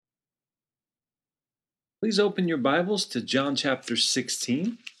Please open your Bibles to John chapter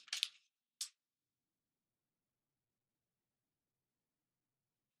 16.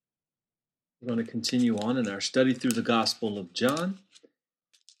 We're going to continue on in our study through the Gospel of John.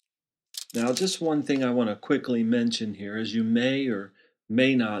 Now, just one thing I want to quickly mention here. As you may or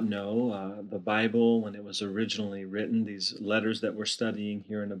may not know, the Bible, when it was originally written, these letters that we're studying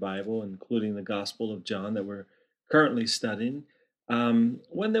here in the Bible, including the Gospel of John that we're currently studying,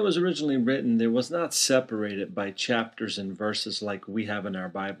 when it was originally written, there was not separated by chapters and verses like we have in our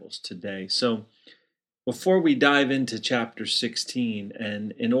Bibles today. So before we dive into chapter 16,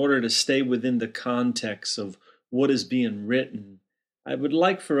 and in order to stay within the context of what is being written, I would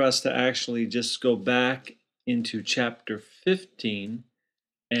like for us to actually just go back into chapter 15,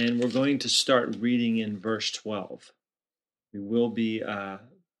 and we're going to start reading in verse 12. We will be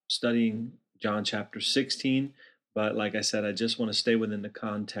studying John chapter 16, but like I said, I just want to stay within the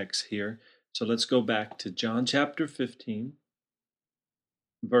context here. So let's go back to John chapter 15,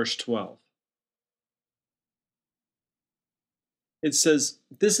 verse 12. It says,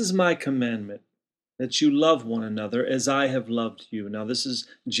 "This is my commandment, that you love one another as I have loved you." Now, this is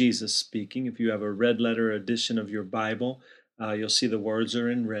Jesus speaking. If you have a red letter edition of your Bible, you'll see the words are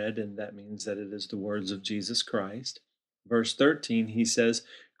in red, and that means that it is the words of Jesus Christ. Verse 13, he says,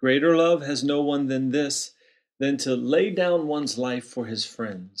 "Greater love has no one than this, than to lay down one's life for his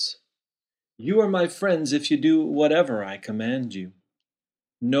friends. You are my friends if you do whatever I command you.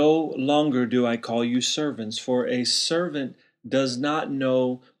 No longer do I call you servants, for a servant does not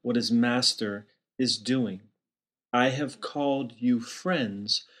know what his master is doing. I have called you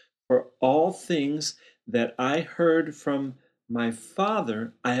friends, for all things that I heard from my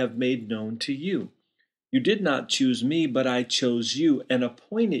Father I have made known to you. You did not choose me, but I chose you and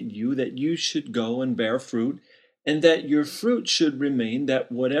appointed you that you should go and bear fruit, and that your fruit should remain,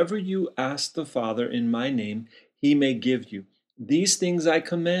 that whatever you ask the Father in my name, he may give you. These things I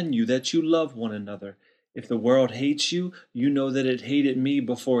command you, that you love one another. If the world hates you, you know that it hated me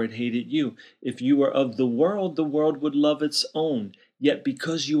before it hated you. If you were of the world would love its own. Yet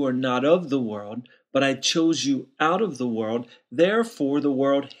because you are not of the world, but I chose you out of the world, therefore the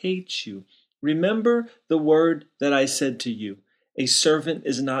world hates you. Remember the word that I said to you, a servant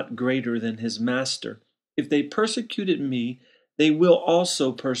is not greater than his master. If they persecuted me, they will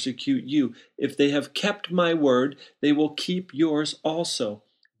also persecute you. If they have kept my word, they will keep yours also.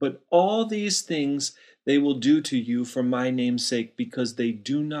 But all these things they will do to you for my name's sake, because they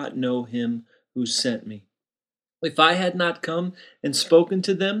do not know him who sent me. If I had not come and spoken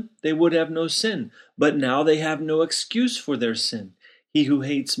to them, they would have no sin. But now they have no excuse for their sin. He who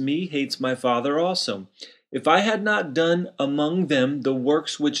hates me hates my Father also. If I had not done among them the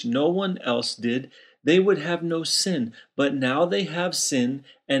works which no one else did, they would have no sin. But now they have sin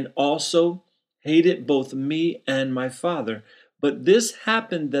and also hated both me and my Father. But this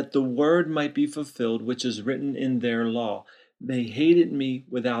happened that the word might be fulfilled, which is written in their law. They hated me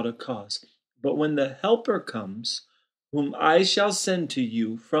without a cause. But when the Helper comes, whom I shall send to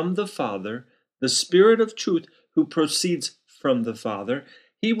you from the Father, the Spirit of truth who proceeds from the Father,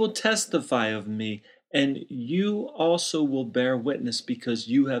 he will testify of me, and you also will bear witness, because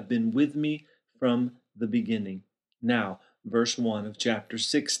you have been with me from the beginning." Now, verse 1 of chapter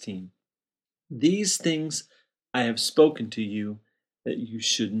 16. "These things I have spoken to you, that you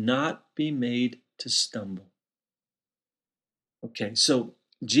should not be made to stumble." Okay, so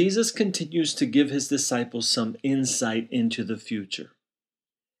Jesus continues to give his disciples some insight into the future.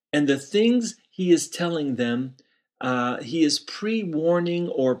 And the things he is telling them, he is pre-warning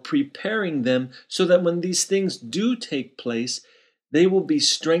or preparing them so that when these things do take place, they will be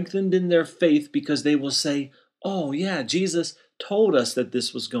strengthened in their faith, because they will say, "Oh yeah, Jesus told us that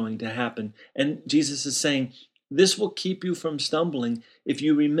this was going to happen." And Jesus is saying, this will keep you from stumbling if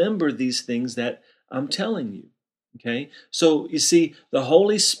you remember these things that I'm telling you. Okay, so you see, the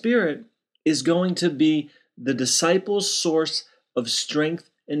Holy Spirit is going to be the disciples' source of strength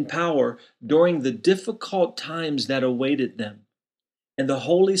and power during the difficult times that awaited them. And the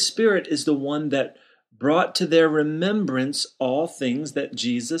Holy Spirit is the one that brought to their remembrance all things that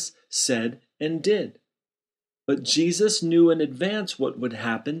Jesus said and did. But Jesus knew in advance what would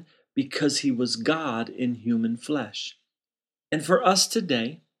happen, because he was God in human flesh. And for us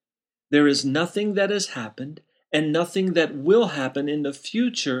today, there is nothing that has happened and nothing that will happen in the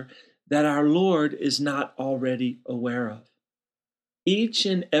future that our Lord is not already aware of. Each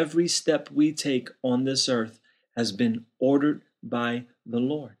and every step we take on this earth has been ordered by the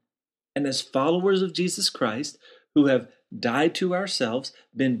Lord. And as followers of Jesus Christ, who have died to ourselves,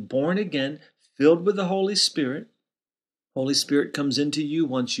 been born again, filled with the Holy Spirit comes into you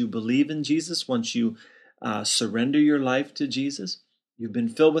once you believe in Jesus, once you surrender your life to Jesus. You've been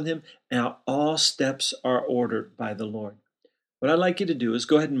filled with him. Now all steps are ordered by the Lord. What I'd like you to do is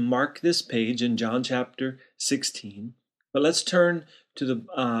go ahead and mark this page in John chapter 16. But let's turn to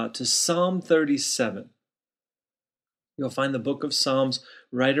Psalm 37. You'll find the book of Psalms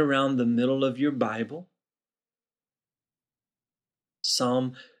right around the middle of your Bible.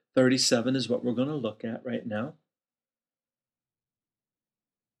 Psalm 37 is what we're going to look at right now.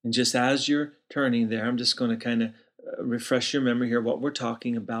 And just as you're turning there, I'm just going to kind of refresh your memory here what we're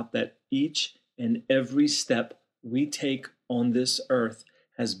talking about, that each and every step we take on this earth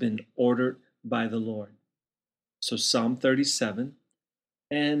has been ordered by the Lord. So Psalm 37,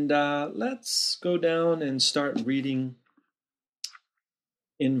 and let's go down and start reading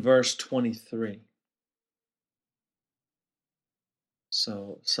in verse 23.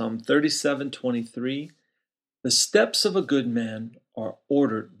 So Psalm 37:23, the steps of a good man are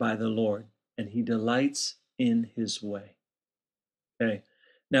ordered by the Lord, and he delights in his way. Okay.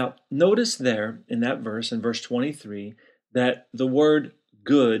 Now, notice there in that verse, in verse 23, that the word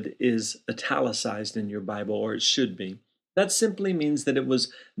good is italicized in your Bible, or it should be. That simply means that it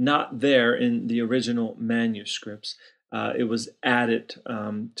was not there in the original manuscripts. It was added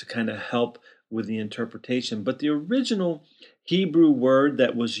to kind of help with the interpretation. But the original Hebrew word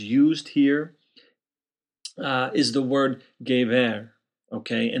that was used here is the word gever,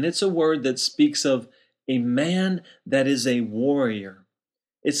 okay? And it's a word that speaks of a man that is a warrior.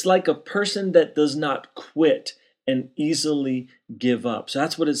 It's like a person that does not quit and easily give up. So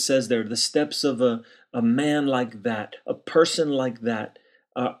that's what it says there. The steps of a man like that, a person like that,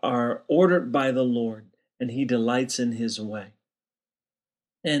 are ordered by the Lord, and he delights in his way.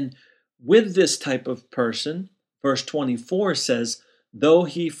 And with this type of person, verse 24 says, though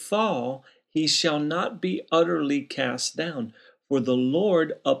he fall, he shall not be utterly cast down, for the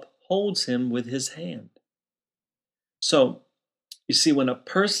Lord upholds him with his hand. So, you see, when a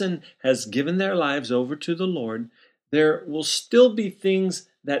person has given their lives over to the Lord, there will still be things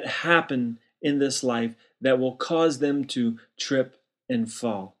that happen in this life that will cause them to trip and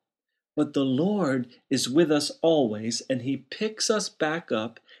fall. But the Lord is with us always, and he picks us back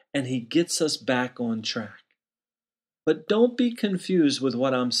up, and he gets us back on track. But don't be confused with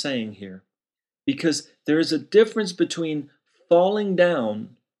what I'm saying here, because there is a difference between falling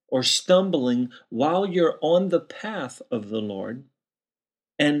down or stumbling while you're on the path of the Lord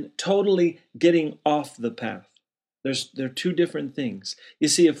and totally getting off the path. They're two different things. You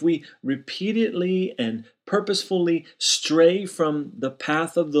see, if we repeatedly and purposefully stray from the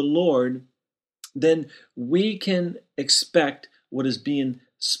path of the Lord, then we can expect what is being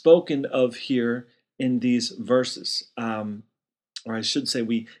spoken of here in these verses. Or I should say,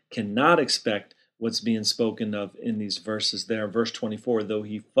 we cannot expect what's being spoken of in these verses there. Verse 24, though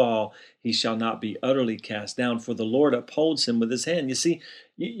he fall, he shall not be utterly cast down, for the Lord upholds him with his hand. You see,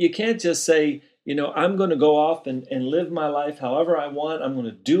 you can't just say, I'm going to go off and live my life however I want. I'm going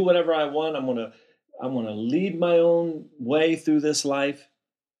to do whatever I want. I'm going to lead my own way through this life,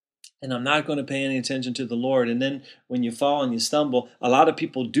 and I'm not going to pay any attention to the Lord. And then when you fall and you stumble, a lot of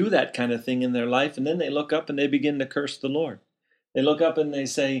people do that kind of thing in their life, and then they look up and they begin to curse the Lord. They look up and they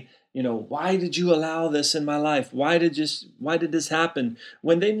say, why did you allow this in my life? Why did this happen?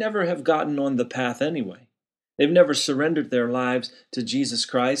 When they never have gotten on the path anyway. They've never surrendered their lives to Jesus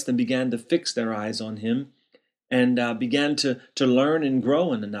Christ and began to fix their eyes on him and began to learn and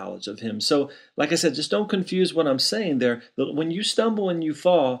grow in the knowledge of him. So, like I said, just don't confuse what I'm saying there. When you stumble and you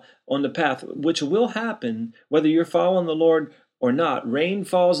fall on the path, which will happen, whether you're following the Lord or not, rain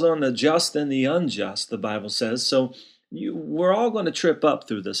falls on the just and the unjust, the Bible says. So we're all going to trip up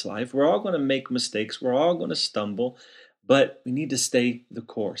through this life. We're all going to make mistakes. We're all going to stumble, but we need to stay the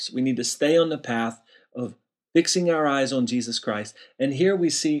course. We need to stay on the path of fixing our eyes on Jesus Christ. And here we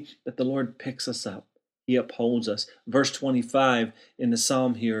see that the Lord picks us up. He upholds us. Verse 25 in the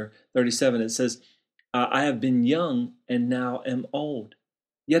Psalm here, 37, it says, I have been young and now am old.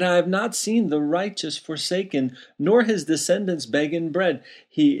 Yet I have not seen the righteous forsaken, nor his descendants begging bread.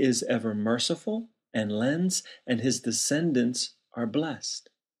 He is ever merciful and lends, and his descendants are blessed.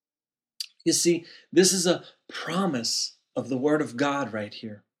 You see, this is a promise of the Word of God right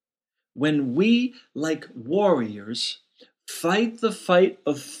here. When we, like warriors, fight the fight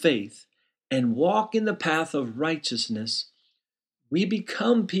of faith and walk in the path of righteousness, we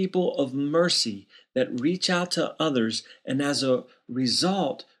become people of mercy that reach out to others, and as a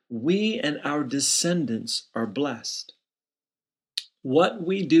result, we and our descendants are blessed. What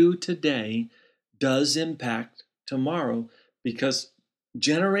we do today does impact tomorrow, because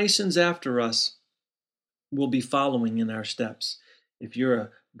generations after us will be following in our steps. If you're a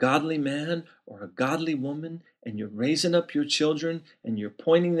godly man or a godly woman and you're raising up your children and you're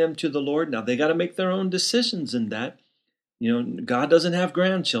pointing them to the Lord, now they got to make their own decisions in that. God doesn't have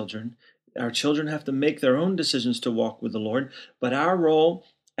grandchildren. Our children have to make their own decisions to walk with the Lord. But our role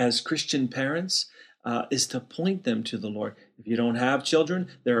as Christian parents is to point them to the Lord. If you don't have children,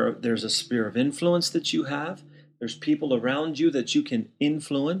 there's a sphere of influence that you have. There's people around you that you can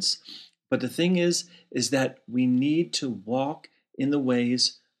influence. But the thing is that we need to walk in the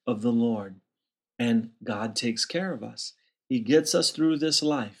ways of the Lord. And God takes care of us. He gets us through this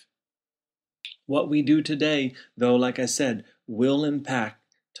life. What we do today, though, like I said, will impact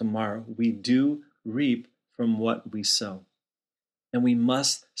tomorrow. We do reap from what we sow. And we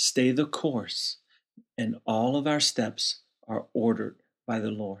must stay the course. And all of our steps are ordered by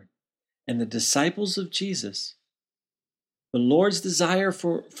the Lord. And the disciples of Jesus, the Lord's desire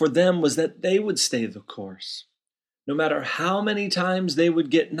for them was that they would stay the course. No matter how many times they would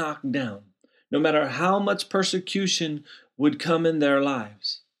get knocked down, no matter how much persecution would come in their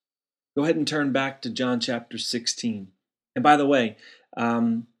lives. Go ahead and turn back to John chapter 16. And by the way,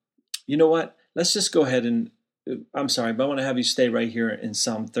 you know what? Let's just go ahead and, I'm sorry, but I want to have you stay right here in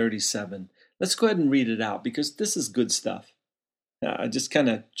Psalm 37. Let's go ahead and read it out because this is good stuff. Just kind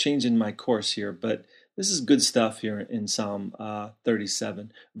of changing my course here, but this is good stuff here in Psalm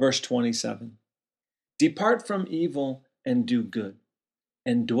 37, verse 27. Depart from evil and do good,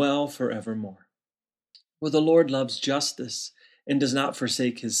 and dwell forevermore. For the Lord loves justice and does not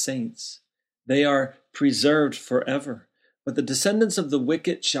forsake his saints. They are preserved forever, but the descendants of the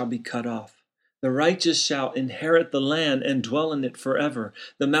wicked shall be cut off. The righteous shall inherit the land and dwell in it forever.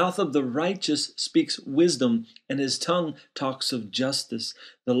 The mouth of the righteous speaks wisdom, and his tongue talks of justice.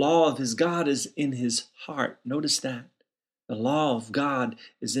 The law of his God is in his heart. Notice that. The law of God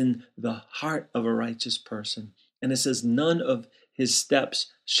is in the heart of a righteous person. And it says, none of his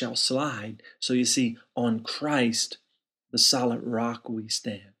steps shall slide. So you see, on Christ, the solid rock we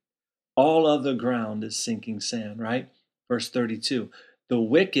stand. All other ground is sinking sand, right? Verse 32, the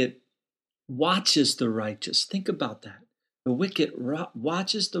wicked watches the righteous. Think about that. The wicked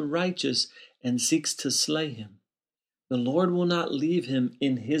watches the righteous and seeks to slay him. The Lord will not leave him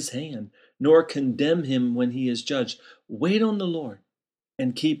in his hand, nor condemn him when he is judged. Wait on the Lord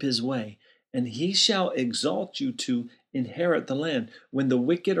and keep his way, and he shall exalt you to inherit the land. When the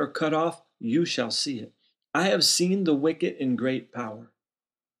wicked are cut off, you shall see it. I have seen the wicked in great power,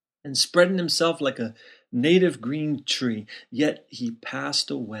 and spreading himself like a native green tree, yet he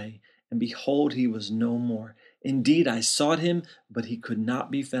passed away, and behold, he was no more. Indeed, I sought him, but he could not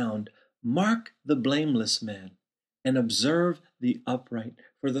be found. Mark the blameless man, and observe the upright,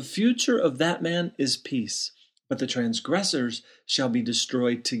 for the future of that man is peace. But the transgressors shall be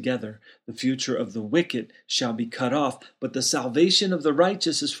destroyed together. The future of the wicked shall be cut off, but the salvation of the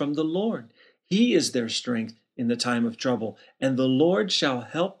righteous is from the Lord. He is their strength in the time of trouble, and the Lord shall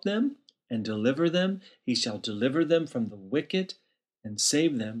help them and deliver them. He shall deliver them from the wicked and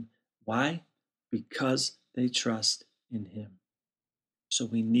save them. Why? Because they trust in him. So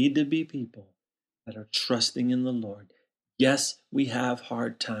we need to be people that are trusting in the Lord. Yes, we have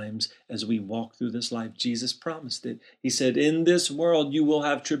hard times as we walk through this life. Jesus promised it. He said, in this world you will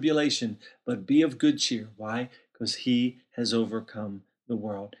have tribulation, but be of good cheer. Why? Because he has overcome the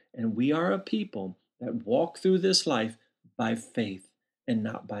world. And we are a people that walk through this life by faith and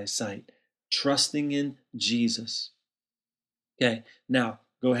not by sight, trusting in Jesus. Okay, now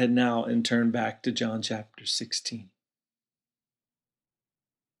go ahead now and turn back to John chapter 16.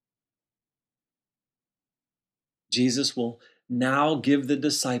 Jesus will now give the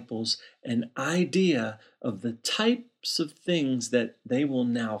disciples an idea of the types of things that they will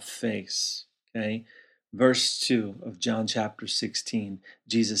now face. Okay, verse 2 of John chapter 16,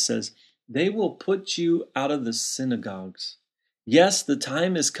 Jesus says, they will put you out of the synagogues. Yes, the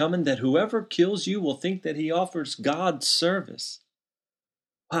time is coming that whoever kills you will think that he offers God service.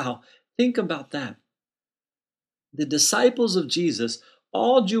 Wow, think about that. The disciples of Jesus,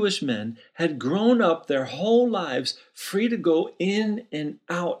 all Jewish men, had grown up their whole lives free to go in and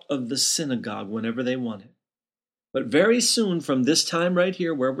out of the synagogue whenever they wanted. But very soon, from this time right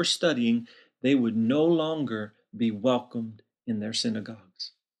here where we're studying, they would no longer be welcomed in their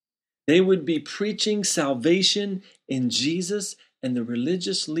synagogues. They would be preaching salvation in Jesus, and the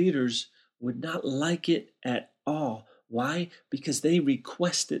religious leaders would not like it at all. Why? Because they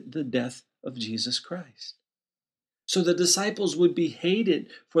requested the death of Jesus Christ. So the disciples would be hated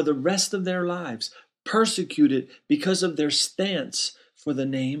for the rest of their lives, persecuted because of their stance for the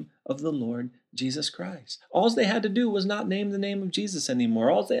name of the Lord Jesus Christ. All they had to do was not name the name of Jesus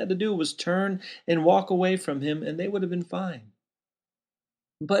anymore. All they had to do was turn and walk away from him, and they would have been fine.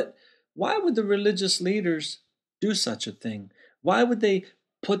 But why would the religious leaders do such a thing? Why would they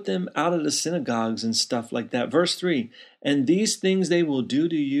put them out of the synagogues and stuff like that? Verse 3, and these things they will do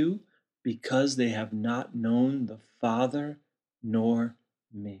to you because they have not known the Father nor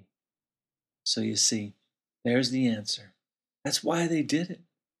me. So you see, there's the answer. That's why they did it,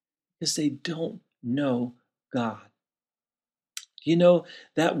 because they don't know God. Do you know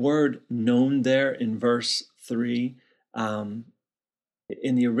that word known there in verse 3?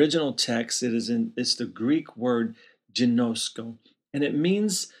 In the original text, it's the Greek word ginosko, and it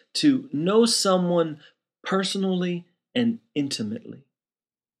means to know someone personally and intimately.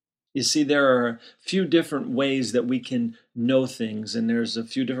 You see, there are a few different ways that we can know things, and there's a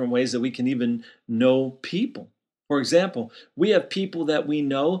few different ways that we can even know people. For example, we have people that we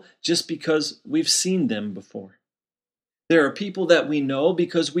know just because we've seen them before. There are people that we know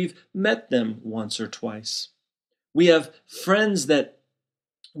because we've met them once or twice. We have friends that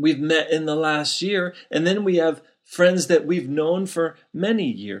we've met in the last year, and then we have friends that we've known for many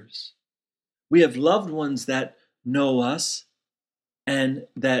years. We have loved ones that know us and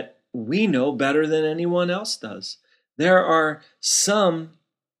that we know better than anyone else does. There are some,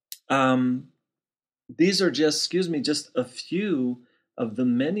 these are just a few of the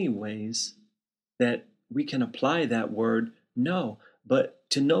many ways that we can apply that word know, but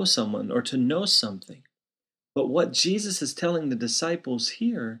to know someone or to know something. But what Jesus is telling the disciples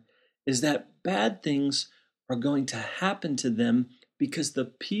here is that bad things are going to happen to them because the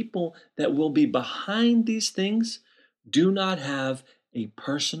people that will be behind these things do not have a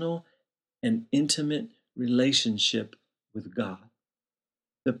personal and intimate relationship with God.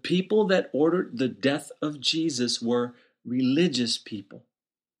 The people that ordered the death of Jesus were religious people,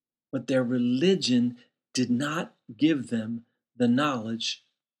 but their religion did not give them the knowledge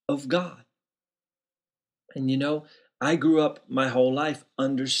of God. And you know, I grew up my whole life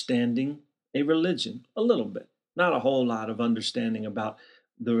understanding a religion, a little bit, not a whole lot of understanding about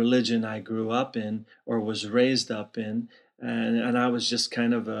the religion I grew up in or was raised up in. And I was just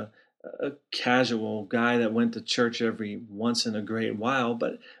kind of a casual guy that went to church every once in a great while.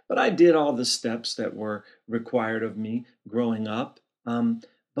 But I did all the steps that were required of me growing up.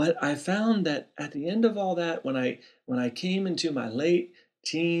 But I found that at the end of all that, when I came into my late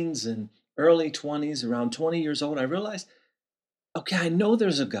teens and early 20s, around 20 years old, I realized, okay, I know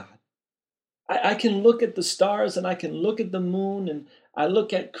there's a God. I can look at the stars and I can look at the moon and I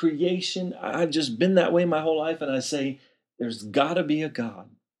look at creation. I've just been that way my whole life, and I say, there's got to be a God.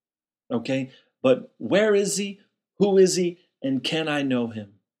 Okay, but where is he? Who is he? And can I know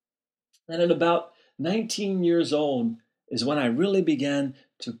him? And at about 19 years old is when I really began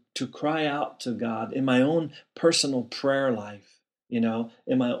to cry out to God in my own personal prayer life.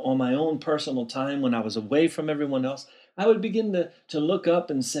 On my own personal time when I was away from everyone else, I would begin to look up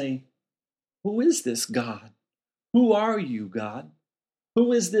and say, who is this God? Who are you, God?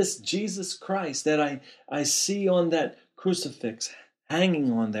 Who is this Jesus Christ that I see on that crucifix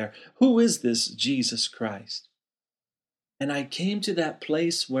hanging on there? Who is this Jesus Christ? And I came to that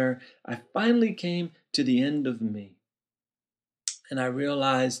place where I finally came to the end of me. And I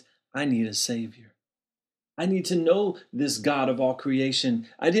realized I need a Savior. I need to know this God of all creation.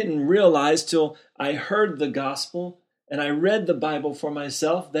 I didn't realize till I heard the gospel and I read the Bible for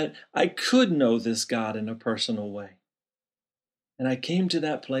myself that I could know this God in a personal way. And I came to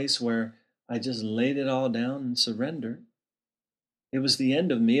that place where I just laid it all down and surrendered. It was the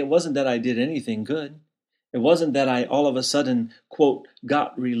end of me. It wasn't that I did anything good. It wasn't that I all of a sudden, quote,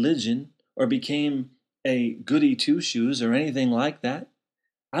 got religion or became a goody two-shoes or anything like that.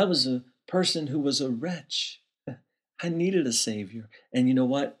 I was a person who was a wretch. I needed a Savior. And you know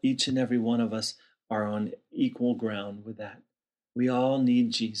what? Each and every one of us are on equal ground with that. We all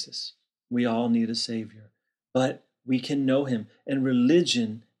need Jesus. We all need a Savior. But we can know him. And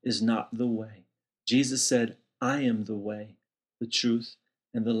religion is not the way. Jesus said, I am the way, the truth,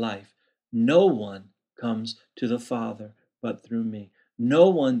 and the life. No one comes to the Father but through me. No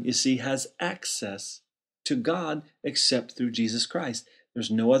one, you see, has access to God except through Jesus Christ.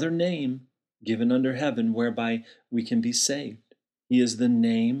 There's no other name given under heaven whereby we can be saved. He is the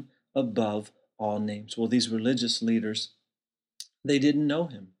name above all names. Well, these religious leaders, they didn't know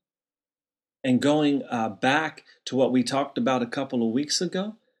him. And going back to what we talked about a couple of weeks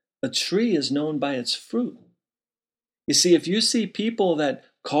ago, a tree is known by its fruit. You see, if you see people that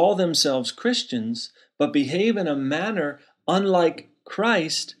call themselves Christians but behave in a manner unlike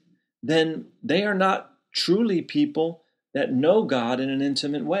Christ, then they are not truly people that know God in an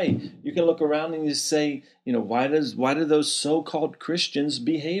intimate way. You can look around and you say, why do those so-called Christians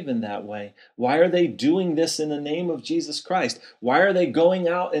behave in that way? Why are they doing this in the name of Jesus Christ? Why are they going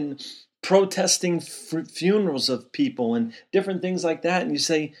out and protesting funerals of people and different things like that? And you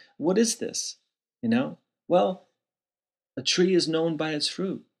say, what is this? Well, a tree is known by its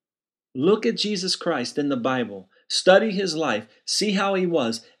fruit. Look at Jesus Christ in the Bible. Study his life. See how he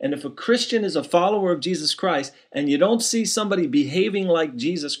was. And if a Christian is a follower of Jesus Christ and you don't see somebody behaving like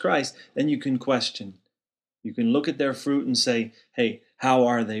Jesus Christ, then you can question. You can look at their fruit and say, hey, how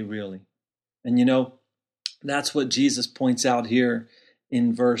are they really? And that's what Jesus points out here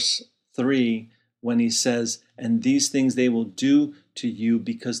in verse 3 when he says, and these things they will do to you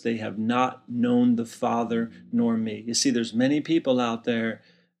because they have not known the Father nor me. You see, there's many people out there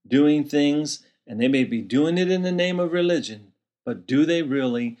doing things, and they may be doing it in the name of religion, but do they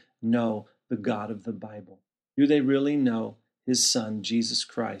really know the God of the Bible? Do they really know his Son, Jesus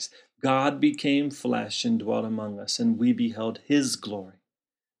Christ? God became flesh and dwelt among us, and we beheld his glory.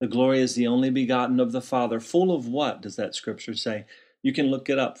 The glory is the only begotten of the Father, full of what does that scripture say? You can look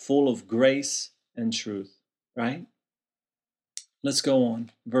it up, full of grace and truth, right? Let's go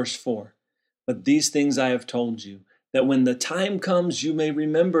on. Verse 4. But these things I have told you, that when the time comes, you may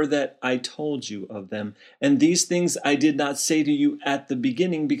remember that I told you of them. And these things I did not say to you at the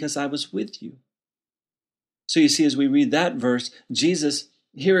beginning because I was with you. So you see, as we read that verse, Jesus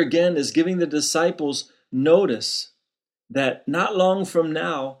here again is giving the disciples notice that not long from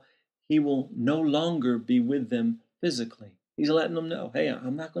now, he will no longer be with them physically. He's letting them know, hey,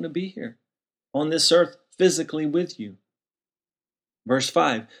 I'm not going to be here on this earth physically with you. Verse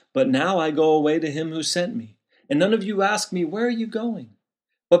 5, but now I go away to him who sent me. And none of you ask me, where are you going?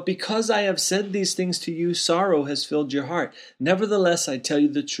 But because I have said these things to you, sorrow has filled your heart. Nevertheless, I tell you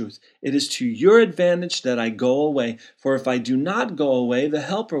the truth. It is to your advantage that I go away. For if I do not go away, the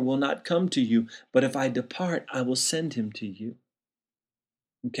Helper will not come to you. But if I depart, I will send him to you.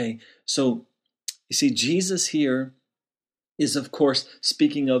 Okay, so you see, Jesus here is, of course,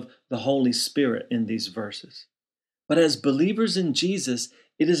 speaking of the Holy Spirit in these verses. But as believers in Jesus,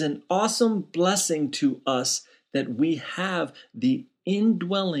 it is an awesome blessing to us that we have the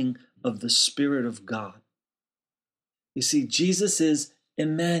indwelling of the Spirit of God. You see, Jesus is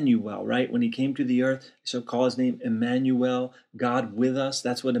Emmanuel, right? When he came to the earth, so call his name Emmanuel, God with us.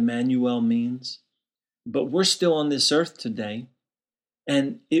 That's what Emmanuel means. But we're still on this earth today,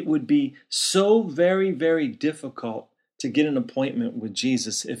 and it would be so very, very difficult to get an appointment with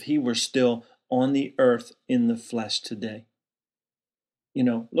Jesus if he were still on the earth in the flesh today.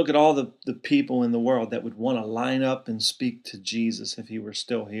 Look at all the people in the world that would want to line up and speak to Jesus if he were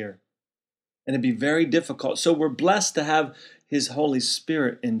still here. And it'd be very difficult. So we're blessed to have his Holy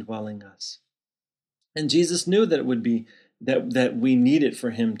Spirit indwelling us. And Jesus knew that it would be that we need it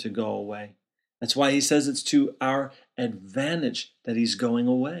for him to go away. That's why he says it's to our advantage that he's going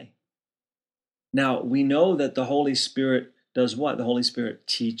away. Now, we know that the Holy Spirit does what? The Holy Spirit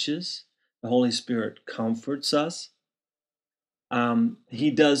teaches. The Holy Spirit comforts us.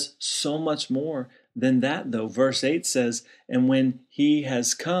 He does so much more than that, though. Verse 8 says, and when he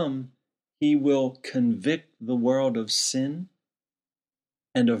has come, he will convict the world of sin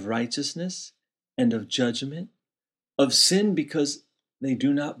and of righteousness and of judgment. Of sin because they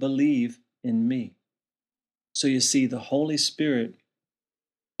do not believe in me. So you see, the Holy Spirit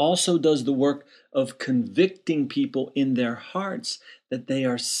also does the work of convicting people in their hearts that they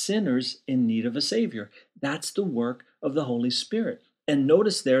are sinners in need of a Savior. That's the work of the Holy Spirit. And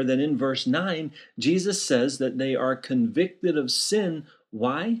notice there that in verse 9, Jesus says that they are convicted of sin.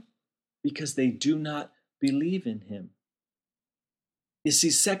 Why? Because they do not believe in him. You see,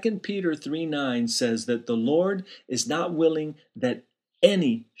 2 Peter 3:9 says that the Lord is not willing that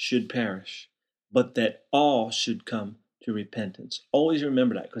any should perish, but that all should come to repentance. Always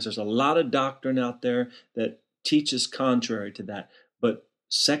remember that, because there's a lot of doctrine out there that teaches contrary to that. But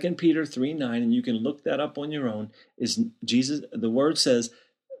 2 Peter 3:9, and you can look that up on your own, is Jesus. The word says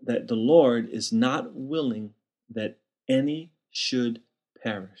that the Lord is not willing that any should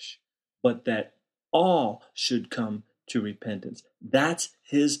perish, but that all should come to repentance. That's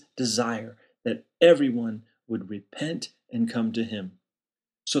his desire, that everyone would repent and come to him.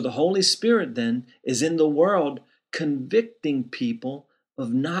 So the Holy Spirit then is in the world convicting people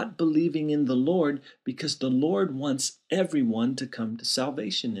of not believing in the Lord, because the Lord wants everyone to come to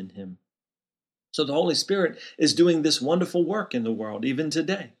salvation in him. So the Holy Spirit is doing this wonderful work in the world, even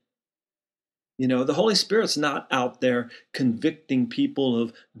today. The Holy Spirit's not out there convicting people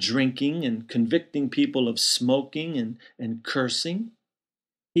of drinking and convicting people of smoking and cursing.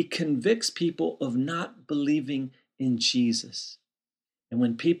 He convicts people of not believing in Jesus. And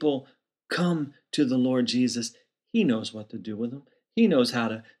when people come to the Lord Jesus, he knows what to do with them. He knows how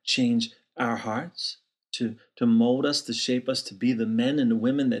to change our hearts, to mold us, to shape us to be the men and the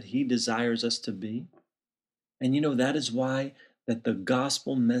women that he desires us to be. And that is why that the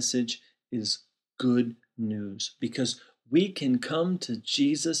gospel message is good news, because we can come to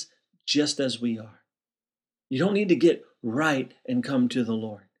Jesus just as we are. You don't need to get right and come to the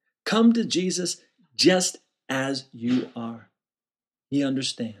Lord. Come to Jesus just as you are. He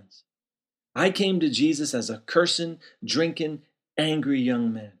understands. I came to Jesus as a cursing, drinking, angry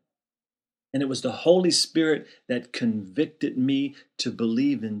young man. And it was the Holy Spirit that convicted me to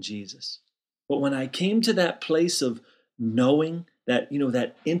believe in Jesus. But when I came to that place of knowing,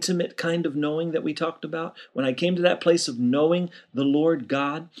 that intimate kind of knowing that we talked about, when I came to that place of knowing the Lord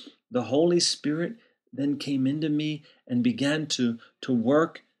God, the Holy Spirit then came into me and began to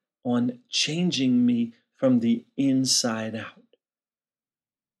work on changing me from the inside out.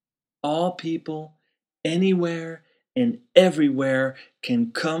 All people, anywhere and everywhere,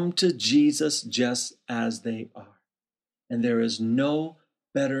 can come to Jesus just as they are. And there is no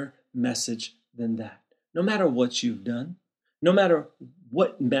better message than that. No matter what you've done, no matter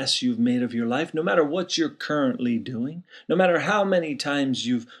what mess you've made of your life, no matter what you're currently doing, no matter how many times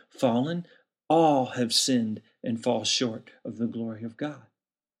you've fallen, all have sinned and fall short of the glory of God.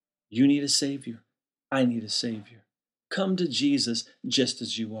 You need a Savior. I need a Savior. Come to Jesus just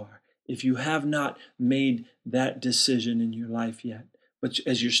as you are. If you have not made that decision in your life yet, but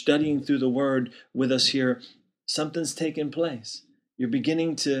as you're studying through the Word with us here, something's taken place. You're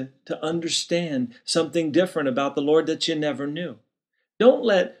beginning to understand something different about the Lord that you never knew. Don't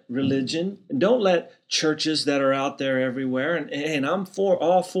let religion and don't let churches that are out there everywhere, and I'm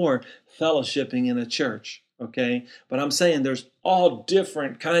all for fellowshipping in a church, okay? But I'm saying there's all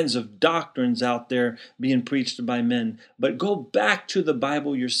different kinds of doctrines out there being preached by men. But go back to the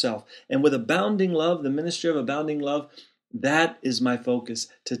Bible yourself. And with Abounding Love, the ministry of Abounding Love, that is my focus,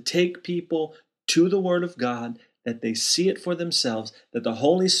 to take people to the Word of God, that they see it for themselves, that the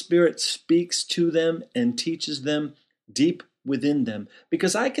Holy Spirit speaks to them and teaches them deep within them.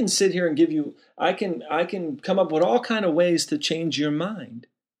 Because I can sit here and give you, I can come up with all kind of ways to change your mind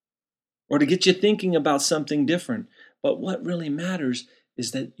or to get you thinking about something different. But what really matters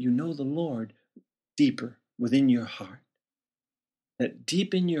is that you know the Lord deeper within your heart. That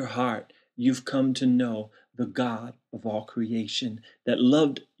deep in your heart, you've come to know the God of all creation that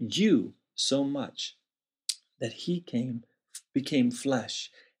loved you so much that he became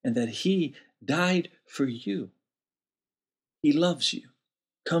flesh, and that he died for you. He loves you.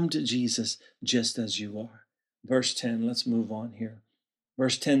 Come to Jesus just as you are. Verse 10, let's move on here.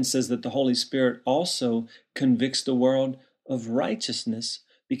 Verse 10 says that the Holy Spirit also convicts the world of righteousness,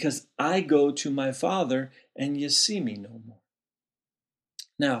 because I go to my Father and you see me no more.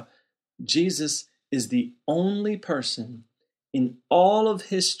 Now, Jesus is the only person in all of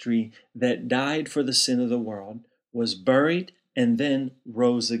history that died for the sin of the world, was buried, and then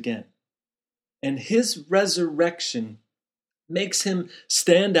rose again. And his resurrection makes him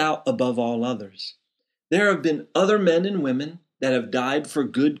stand out above all others. There have been other men and women that have died for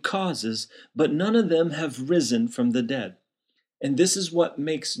good causes, but none of them have risen from the dead. And this is what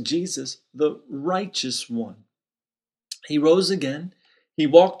makes Jesus the righteous one. He rose again, he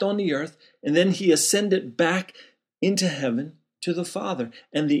walked on the earth, and then he ascended back into heaven to the Father.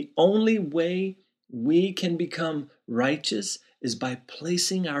 And the only way we can become righteous is by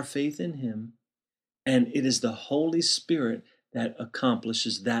placing our faith in him. And it is the Holy Spirit that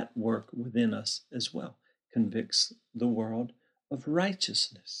accomplishes that work within us as well, convicts the world of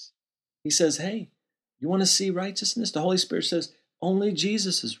righteousness. He says, hey, you want to see righteousness? The Holy Spirit says, only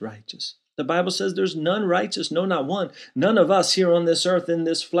Jesus is righteous. The Bible says there's none righteous, no, not one. None of us here on this earth in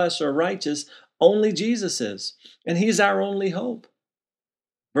this flesh are righteous. Only Jesus is. And he's our only hope.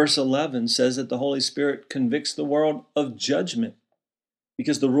 Verse 11 says that the Holy Spirit convicts the world of judgment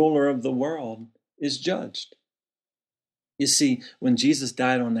because the ruler of the world is judged. You see, when Jesus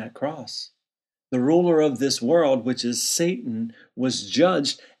died on that cross, the ruler of this world, which is Satan, was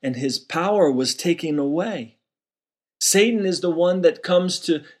judged and his power was taken away. Satan is the one that comes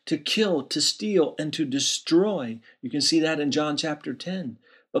to kill, to steal, and to destroy. You can see that in John chapter 10.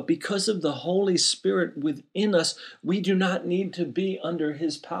 But because of the Holy Spirit within us, we do not need to be under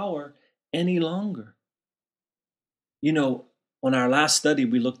his power any longer. You know, on our last study,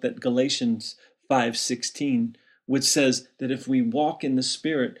 we looked at Galatians 5:16, which says that if we walk in the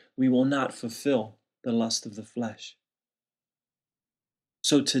Spirit, we will not fulfill the lust of the flesh.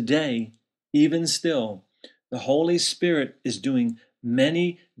 So today, even still, the Holy Spirit is doing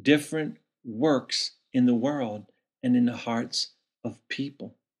many different works in the world, and in the hearts of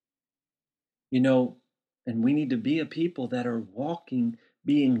people. And we need to be a people that are walking,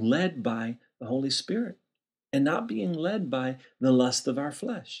 being led by the Holy Spirit and not being led by the lust of our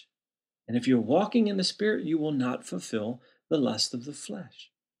flesh. And if you're walking in the Spirit, you will not fulfill the lust of the flesh.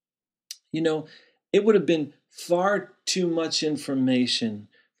 It would have been far too much information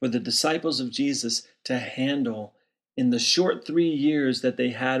for the disciples of Jesus to handle in the short 3 years that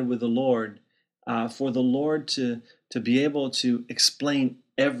they had with the Lord, for the Lord to be able to explain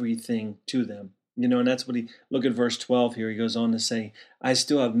everything to them. And that's what look at verse 12 here. He goes on to say, I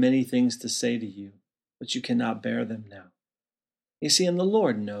still have many things to say to you, but you cannot bear them now. You see, and the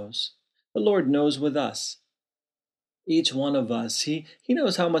Lord knows. The Lord knows with us. Each one of us, he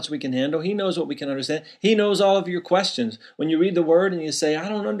knows how much we can handle. He knows what we can understand. He knows all of your questions. When you read the word and you say, I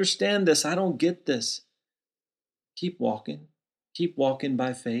don't understand this, I don't get this. Keep walking. Keep walking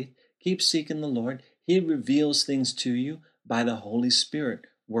by faith. Keep seeking the Lord. He reveals things to you by the Holy Spirit,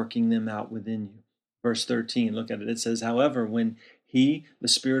 working them out within you. Verse 13, look at it. It says, however, when he, the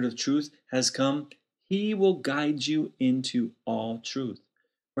Spirit of truth, has come, he will guide you into all truth.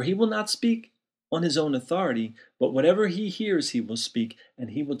 For he will not speak on his own authority, but whatever he hears, he will speak,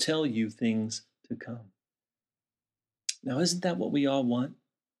 and he will tell you things to come. Now, isn't that what we all want?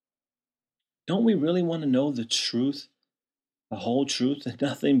 Don't we really want to know the truth, the whole truth, and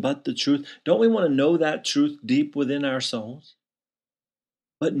nothing but the truth? Don't we want to know that truth deep within our souls?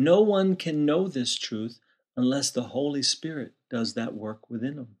 But no one can know this truth unless the Holy Spirit does that work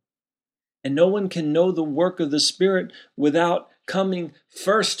within them. And no one can know the work of the Spirit without coming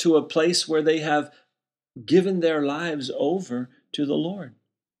first to a place where they have given their lives over to the Lord.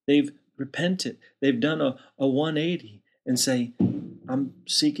 They've repented. They've done a 180 and say, I'm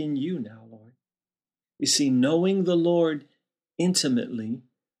seeking you now, Lord. You see, knowing the Lord intimately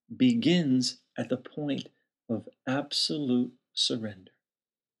begins at the point of absolute surrender.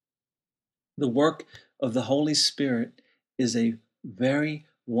 The work of the Holy Spirit is a very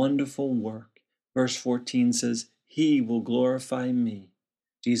wonderful work. Verse 14 says, he will glorify me.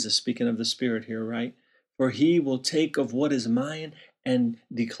 Jesus speaking of the Spirit here, right? For he will take of what is mine and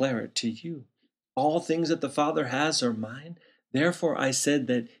declare it to you. All things that the Father has are mine. Therefore I said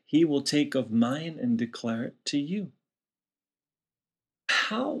that he will take of mine and declare it to you.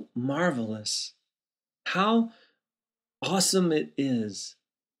 How marvelous, how awesome it is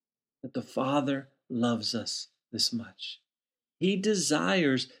that the Father loves us this much. He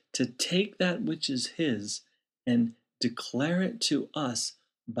desires to take that which is his and declare it to us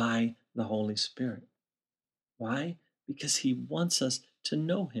by the Holy Spirit. Why? Because he wants us to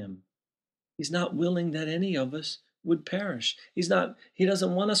know him. He's not willing that any of us would perish. He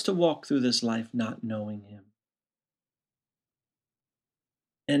doesn't want us to walk through this life not knowing him.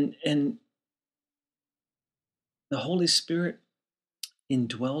 And the Holy Spirit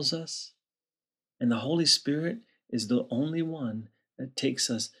indwells us, and the Holy Spirit is the only one that takes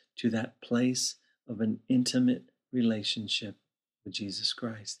us to that place of an intimate relationship with Jesus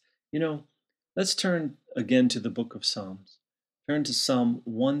Christ. Let's turn again to the book of Psalms. Turn to Psalm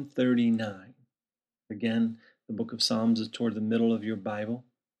 139. Again, the book of Psalms is toward the middle of your Bible.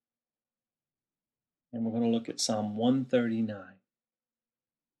 And we're going to look at Psalm 139.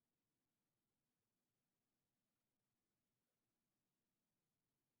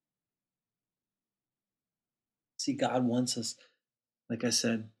 See, God wants us, like I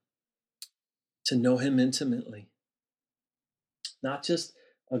said, to know him intimately. Not just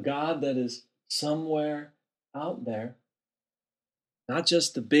a God that is somewhere out there. Not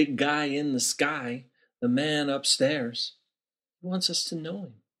just the big guy in the sky, the man upstairs. He wants us to know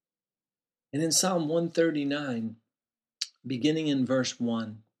him. And in Psalm 139, beginning in verse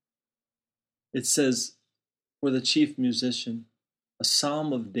 1, it says, for the chief musician, a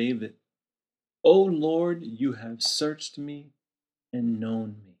psalm of David, O Lord, you have searched me and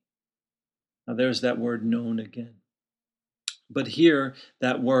known me. Now there's that word known again. But here,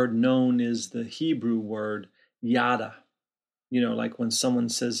 that word known is the Hebrew word yada. Like when someone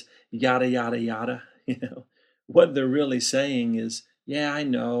says yada, yada, yada, what they're really saying is, yeah, I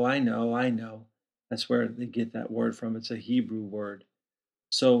know. That's where they get that word from. It's a Hebrew word.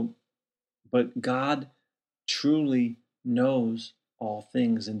 So, but God truly knows all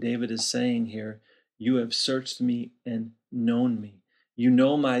things. And David is saying here, you have searched me and known me. You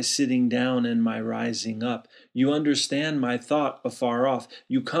know my sitting down and my rising up. You understand my thought afar off.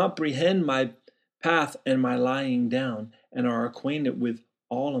 You comprehend my path and my lying down, and are acquainted with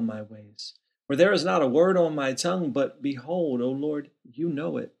all of my ways. For there is not a word on my tongue, but behold, O Lord, you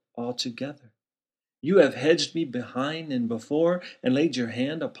know it altogether. You have hedged me behind and before, and laid your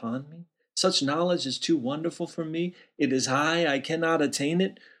hand upon me. Such knowledge is too wonderful for me. It is high, I cannot attain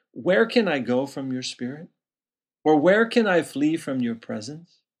it. Where can I go from your spirit? Or where can I flee from your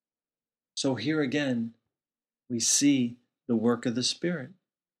presence? So here again, we see the work of the Spirit.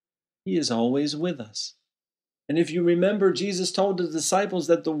 He is always with us. And if you remember, Jesus told the disciples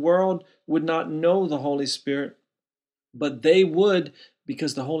that the world would not know the Holy Spirit, but they would,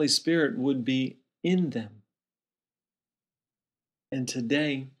 because the Holy Spirit would be in them. And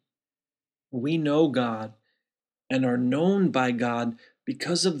today, we know God and are known by God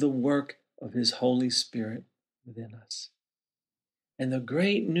because of the work of His Holy Spirit within us. And the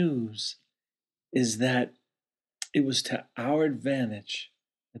great news is that it was to our advantage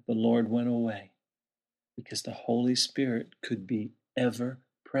that the Lord went away, because the Holy Spirit could be ever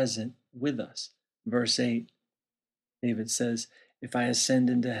present with us. Verse 8, David says, if I ascend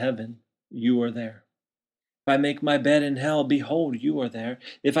into heaven, you are there. If I make my bed in hell, behold, you are there.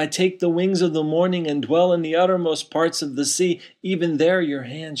 If I take the wings of the morning and dwell in the uttermost parts of the sea, even there your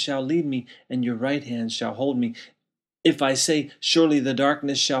hand shall lead me, and your right hand shall hold me. If I say, surely the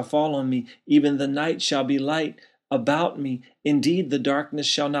darkness shall fall on me, even the night shall be light about me. Indeed, the darkness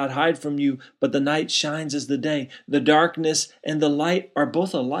shall not hide from you, but the night shines as the day. The darkness and the light are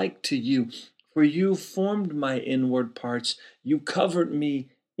both alike to you. For you formed my inward parts. You covered me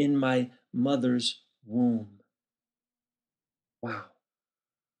in my mother's womb. Wow.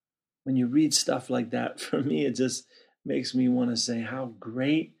 When you read stuff like that, for me, it just makes me want to say, how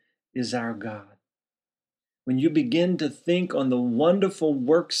great is our God. When you begin to think on the wonderful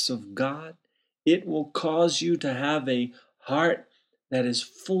works of God, it will cause you to have a heart that is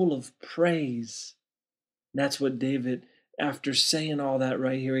full of praise. That's what David, after saying all that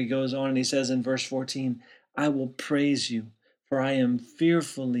right here, he goes on and he says in verse 14, I will praise you, for I am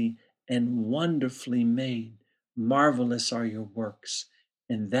fearfully and wonderfully made. Marvelous are your works,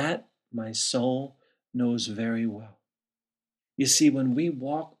 and that my soul knows very well. You see, when we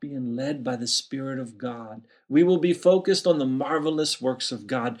walk being led by the Spirit of God, we will be focused on the marvelous works of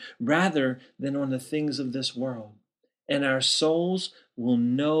God rather than on the things of this world. And our souls will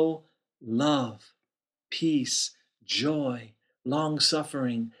know love, peace, joy,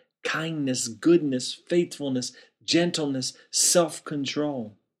 long-suffering, kindness, goodness, faithfulness, gentleness,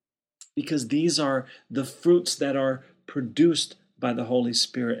 self-control. Because these are the fruits that are produced by the Holy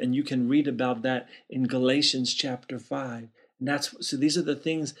Spirit. And you can read about that in Galatians chapter 5. And so these are the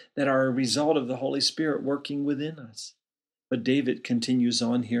things that are a result of the Holy Spirit working within us. But David continues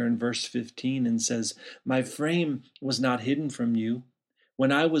on here in verse 15 and says, my frame was not hidden from you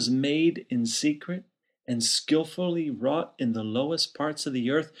when I was made in secret and skillfully wrought in the lowest parts of the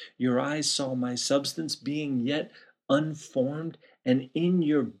earth. Your eyes saw my substance being yet unformed, and in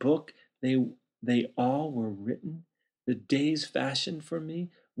your book they all were written, the days fashioned for me,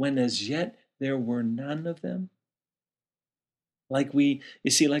 when as yet there were none of them. Like we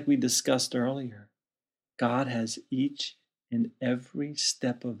discussed earlier, God has each and every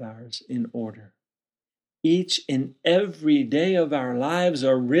step of ours in order. Each and every day of our lives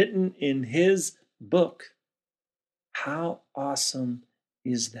are written in His book. How awesome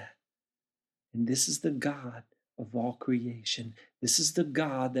is that? And this is the God of all creation. This is the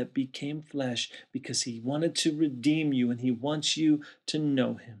God that became flesh because He wanted to redeem you and He wants you to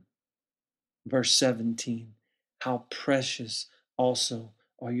know Him. Verse 17, how precious also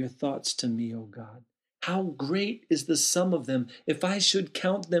are your thoughts to me, O God. How great is the sum of them. If I should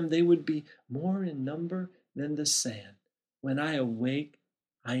count them, they would be more in number than the sand. When I awake,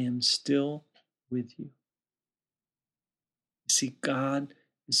 I am still with you. You see, God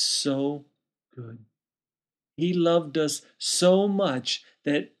is so good. He loved us so much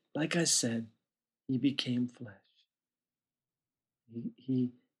that, like I said, He became flesh.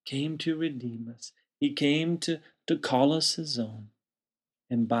 He came to redeem us. He came to call us His own.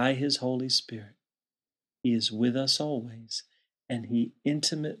 And by His Holy Spirit, He is with us always. And He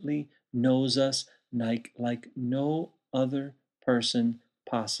intimately knows us like no other person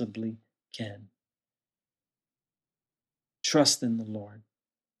possibly can. Trust in the Lord.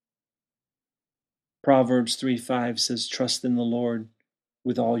 Proverbs 3:5 says, trust in the Lord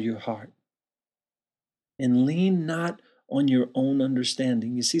with all your heart. And lean not on your own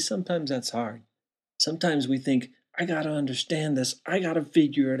understanding. You see, sometimes that's hard. Sometimes we think, I got to understand this. I got to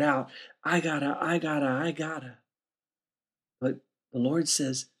figure it out. I gotta. But the Lord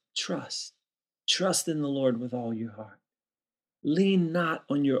says, trust. Trust in the Lord with all your heart. Lean not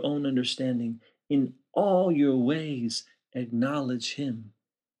on your own understanding. In all your ways, acknowledge Him,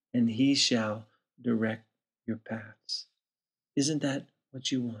 and He shall direct your paths. Isn't that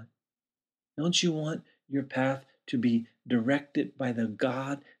what you want? Don't you want your path to be directed by the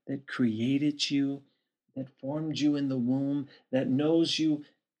God that created you, that formed you in the womb, that knows you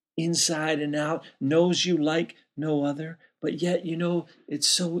inside and out, knows you like no other. But yet, it's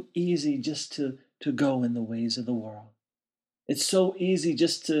so easy just to go in the ways of the world. It's so easy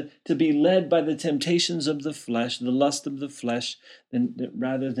just to be led by the temptations of the flesh, the lust of the flesh,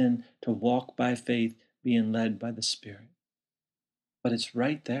 rather than to walk by faith, being led by the Spirit. But it's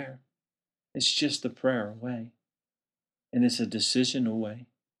right there. It's just a prayer away. And it's a decision away.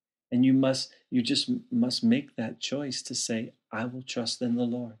 And you just must make that choice to say, I will trust in the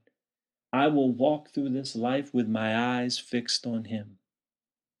Lord. I will walk through this life with my eyes fixed on Him.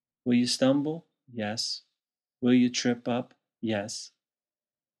 Will you stumble? Yes. Will you trip up? Yes.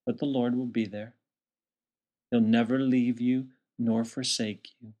 But the Lord will be there. He'll never leave you nor forsake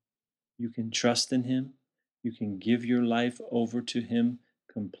you. You can trust in Him. You can give your life over to Him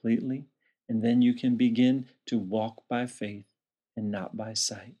completely. And then you can begin to walk by faith and not by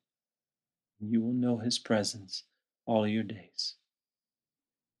sight. You will know His presence all your days.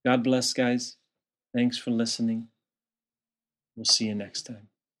 God bless, guys. Thanks for listening. We'll see you next time.